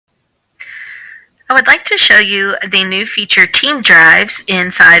I would like to show you the new feature Team Drives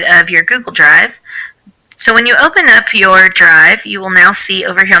inside of your Google Drive. So when you open up your drive, you will now see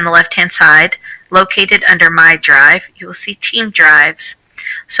over here on the left-hand side, located under My Drive, you will see Team Drives.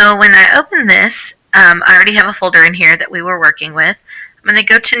 So when I open this, I already have a folder in here that we were working with. I'm going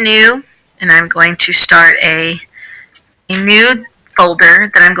to go to New, and I'm going to start a new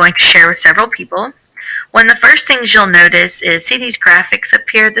folder that I'm going to share with several people. One of the first things you'll notice is, see these graphics up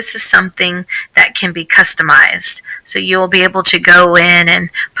here? This is something that can be customized. So you'll be able to go in and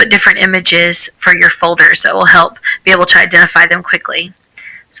put different images for your folders that will help be able to identify them quickly.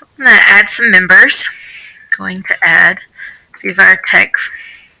 So I'm going to add some members. I'm going to add a few of our tech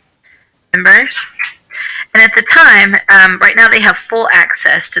members. And at the time, right now they have full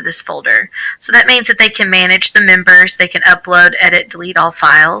access to this folder. So that means that they can manage the members, they can upload, edit, delete all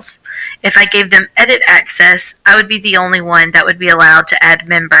files. If I gave them edit access, I would be the only one that would be allowed to add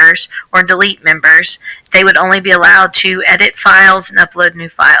members or delete members. They would only be allowed to edit files and upload new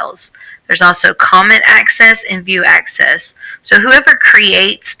files. There's also comment access and view access. So whoever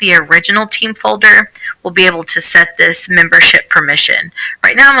creates the original team folder will be able to set this membership permission.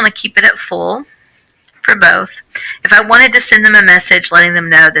 Right now I'm going to keep it at full for both. If I wanted to send them a message letting them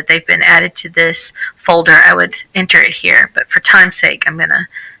know that they've been added to this folder, I would enter it here. But for time's sake, I'm going to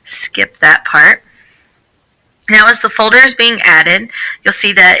skip that part. Now as the folder is being added, you'll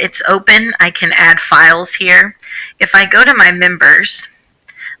see that it's open. I can add files here. If I go to my members,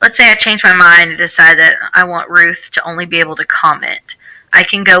 let's say I change my mind and decide that I want Ruth to only be able to comment. I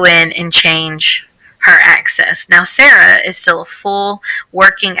can go in and change her access. Now Sarah is still a full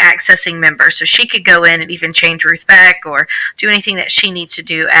working accessing member, so she could go in and even change Ruth back or do anything that she needs to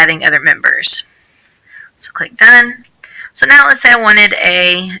do adding other members. So click done. So now let's say I wanted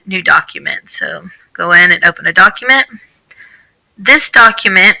a new document. So go in and open a document. This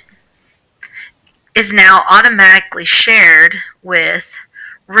document is now automatically shared with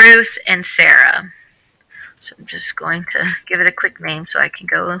Ruth and Sarah. So I'm just going to give it a quick name so I can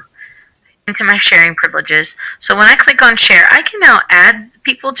go into my sharing privileges. So when I click on share, I can now add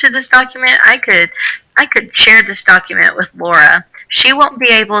people to this document. I could share this document with Laura. She won't be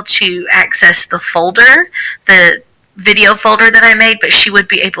able to access the folder, the video folder that I made, but she would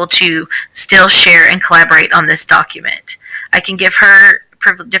be able to still share and collaborate on this document. I can give her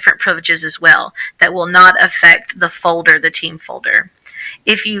different privileges as well that will not affect the folder, the team folder.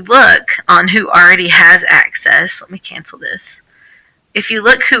 If you look on who already has access, let me cancel this. If you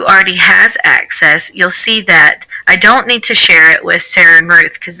look who already has access, you'll see that I don't need to share it with Sarah and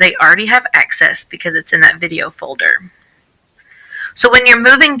Ruth because they already have access because it's in that video folder. So when you're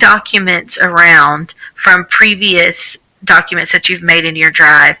moving documents around from previous documents that you've made in your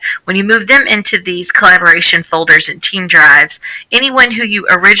drive, when you move them into these collaboration folders and team drives, anyone who you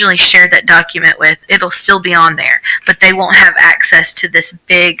originally shared that document with, it'll still be on there, but they won't have access to this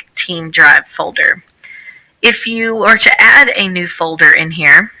big team drive folder. If you were to add a new folder in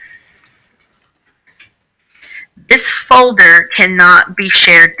here, this folder cannot be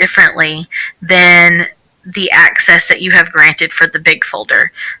shared differently than the access that you have granted for the big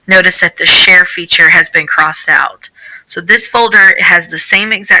folder. Notice that the share feature has been crossed out. So this folder has the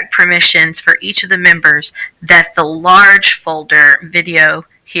same exact permissions for each of the members that the large folder video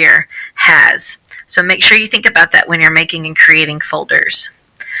here has. So make sure you think about that when you're making and creating folders.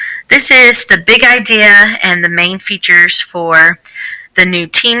 This is the big idea and the main features for the new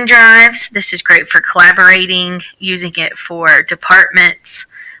team drives. This is great for collaborating, using it for departments,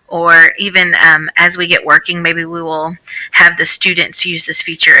 or even as we get working, maybe we will have the students use this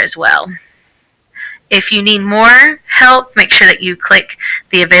feature as well. If you need more help, make sure that you click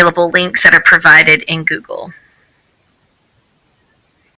the available links that are provided in Google.